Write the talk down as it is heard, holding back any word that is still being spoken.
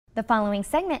The following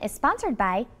segment is sponsored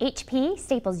by HP,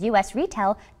 Staples U.S.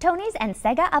 Retail, Tony's, and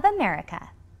Sega of America.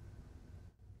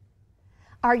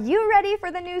 Are you ready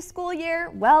for the new school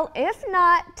year? Well, if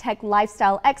not, tech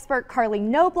lifestyle expert Carley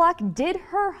Knobloch did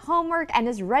her homework and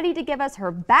is ready to give us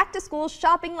her back-to-school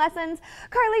shopping lessons.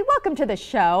 Carley, welcome to the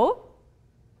show.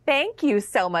 Thank you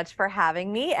so much for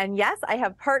having me. And yes, I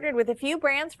have partnered with a few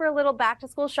brands for a little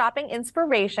back-to-school shopping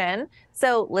inspiration.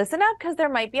 So listen up because there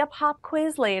might be a pop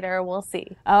quiz later. We'll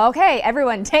see. Okay,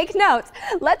 everyone take notes.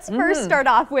 Let's first start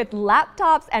off with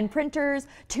laptops and printers,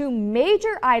 two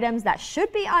major items that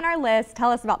should be on our list.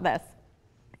 Tell us about this.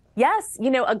 Yes, you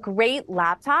know, a great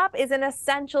laptop is an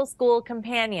essential school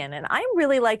companion, and I'm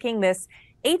really liking this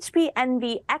HP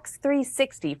Envy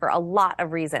X360 for a lot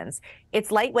of reasons.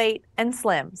 It's lightweight and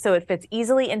slim, so it fits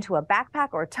easily into a backpack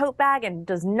or tote bag and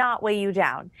does not weigh you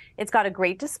down. It's got a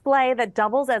great display that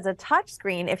doubles as a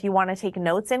touchscreen if you want to take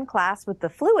notes in class with the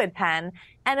Fluid Pen,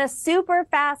 and a super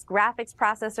fast graphics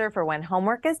processor for when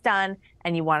homework is done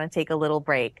and you want to take a little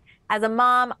break. As a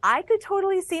mom, I could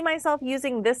totally see myself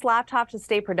using this laptop to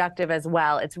stay productive as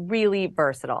well. It's really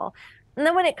versatile. And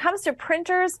then when it comes to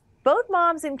printers, both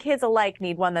moms and kids alike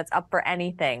need one that's up for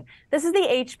anything. This is the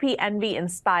HP Envy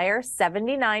Inspire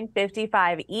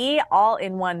 7955E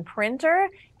all-in-one printer,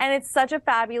 and it's such a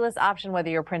fabulous option whether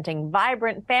you're printing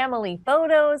vibrant family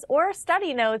photos or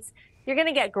study notes. You're going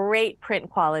to get great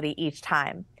print quality each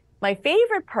time. My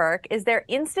favorite perk is their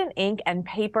Instant Ink and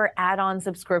Paper add-on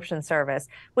subscription service,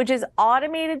 which is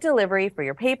automated delivery for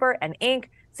your paper and ink,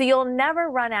 so you'll never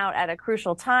run out at a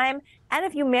crucial time. And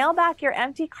if you mail back your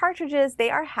empty cartridges, they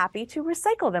are happy to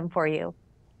recycle them for you.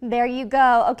 There you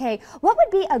go. Okay, what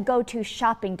would be a go-to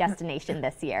shopping destination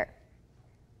this year?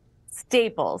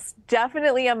 Staples,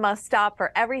 definitely a must-stop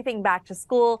for everything back to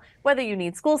school. Whether you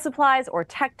need school supplies or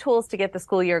tech tools to get the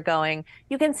school year going,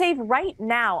 you can save right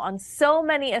now on so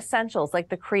many essentials like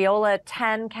the Crayola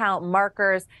 10-count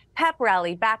markers, Pep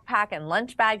Rally backpack and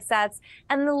lunch bag sets,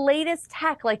 and the latest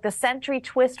tech like the Sentry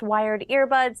Twist wired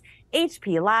earbuds,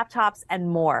 HP laptops, and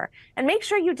more. And make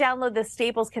sure you download the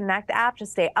Staples Connect app to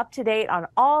stay up to date on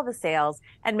all the sales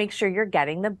and make sure you're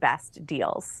getting the best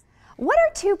deals. What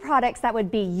are two products that would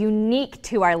be unique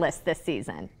to our list this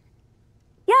season?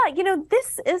 Yeah, you know,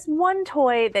 this is one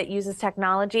toy that uses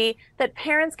technology that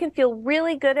parents can feel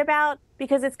really good about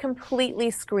because it's completely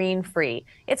screen-free.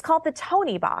 It's called the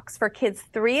Tony Box for kids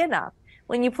 3 and up.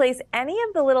 When you place any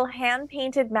of the little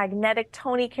hand-painted magnetic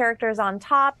Tony characters on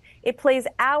top, it plays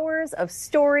hours of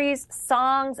stories,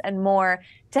 songs, and more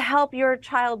to help your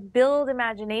child build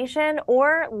imagination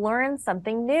or learn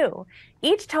something new.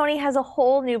 Each Tony has a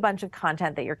whole new bunch of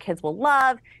content that your kids will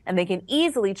love, and they can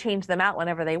easily change them out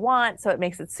whenever they want, so it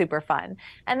makes it super fun.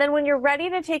 And then when you're ready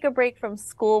to take a break from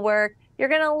schoolwork, you're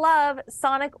going to love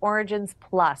Sonic Origins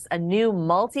Plus, a new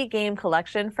multi-game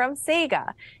collection from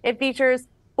Sega. It features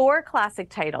 4 classic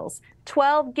titles,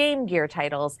 12 Game Gear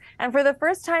titles, and for the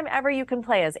first time ever you can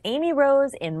play as Amy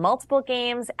Rose in multiple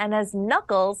games and as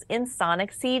Knuckles in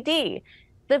Sonic CD.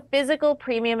 The physical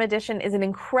premium edition is an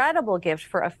incredible gift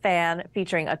for a fan,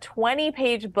 featuring a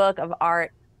 20-page book of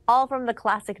art, all from the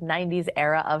classic 90s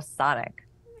era of Sonic.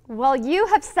 Well, you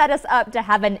have set us up to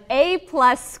have an A+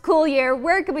 school year.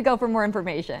 Where can we go for more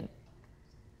information?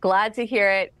 Glad to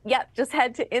hear it. Yep, just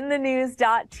head to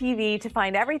inthenews.tv to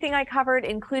find everything I covered,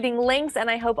 including links, and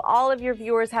I hope all of your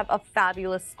viewers have a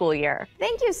fabulous school year.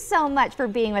 Thank you so much for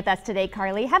being with us today,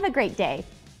 Carley. Have a great day.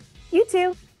 You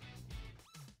too.